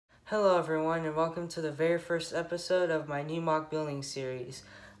Hello everyone and welcome to the very first episode of my new mock building series.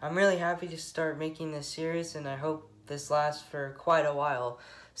 I'm really happy to start making this series and I hope this lasts for quite a while.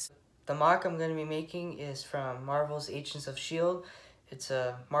 So, the mock I'm going to be making is from Marvel's Agents of S.H.I.E.L.D. It's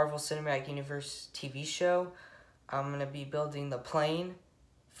a Marvel Cinematic Universe TV show. I'm going to be building the plane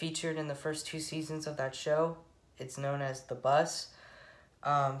featured in the first 2 seasons of that show. It's known as the bus.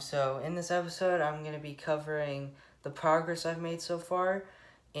 So in this episode I'm going to be covering the progress I've made so far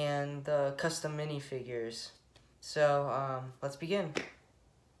and the custom minifigures. So, let's begin.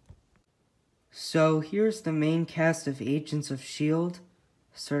 So here's the main cast of Agents of S.H.I.E.L.D.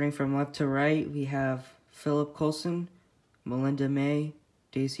 Starting from left to right, we have Philip Coulson, Melinda May,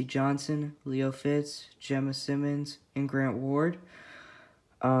 Daisy Johnson, Leo Fitz, Gemma Simmons, and Grant Ward.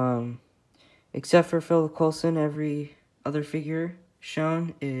 Except for Philip Coulson, every other figure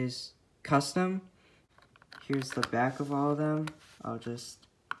shown is custom. Here's the back of all of them. I'll just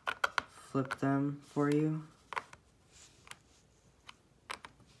flip them for you.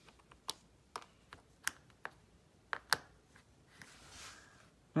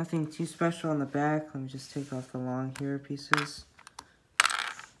 Nothing too special on the back. Let me just take off the long hair pieces.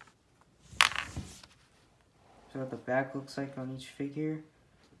 So what the back looks like on each figure.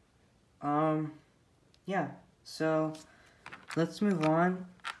 Yeah, so let's move on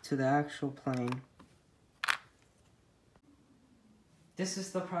to the actual plane. This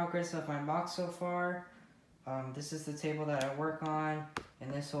is the progress of my mock so far. This is the table that I work on,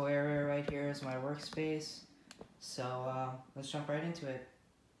 and this whole area right here is my workspace. So let's jump right into it.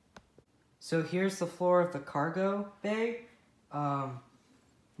 So here's the floor of the cargo bay.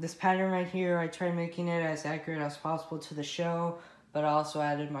 This pattern right here, I tried making it as accurate as possible to the show, but I also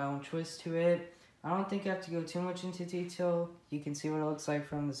added my own twist to it. I don't think I have to go too much into detail. You can see what it looks like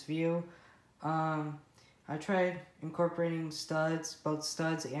from this view. I tried incorporating studs, both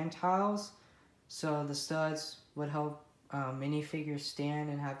studs and tiles, so the studs would help minifigures stand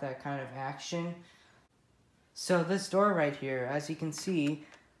and have that kind of action. So this door right here, as you can see,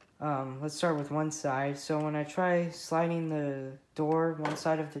 let's start with one side. So when I try sliding the door, one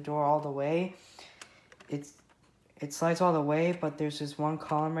side of the door all the way, it slides all the way, but there's this one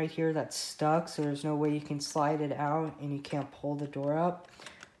column right here that's stuck, so there's no way you can slide it out and you can't pull the door up.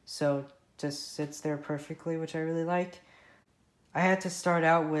 So it just sits there perfectly, which I really like. I had to start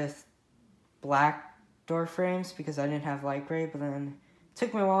out with black door frames because I didn't have light gray, but then it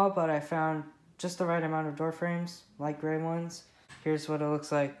took me a while, but I found just the right amount of door frames, light gray ones. Here's what it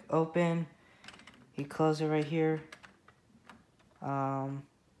looks like open. You close it right here. Yeah,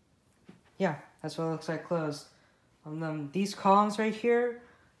 that's what it looks like closed. These columns right here,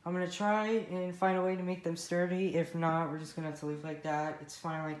 I'm going to try and find a way to make them sturdy. If not, we're just going to have to leave like that. It's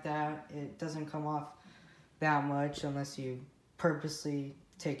fine like that. It doesn't come off that much unless you purposely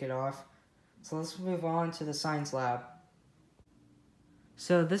take it off. So let's move on to the science lab.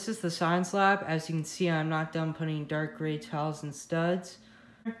 So this is the science lab. As you can see, I'm not done putting dark gray tiles and studs.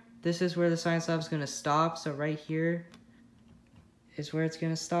 This is where the science lab is going to stop. So right here is where it's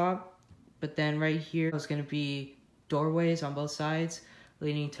going to stop. But then right here is going to be doorways on both sides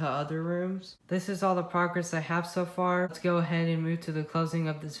leading to other rooms. This is all the progress I have so far. Let's go ahead and move to the closing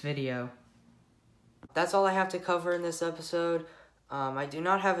of this video. That's all I have to cover in this episode. I do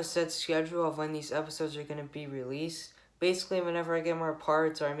not have a set schedule of when these episodes are going to be released. Basically, whenever I get more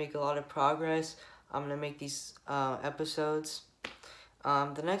parts or I make a lot of progress, I'm going to make these episodes.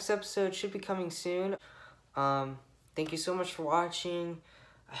 The next episode should be coming soon. Thank you so much for watching.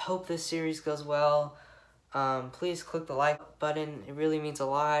 I hope this series goes well. Please click the like button. It really means a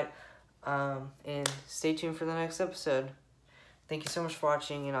lot. And stay tuned for the next episode. Thank you so much for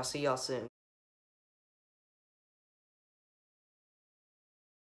watching, and I'll see y'all soon.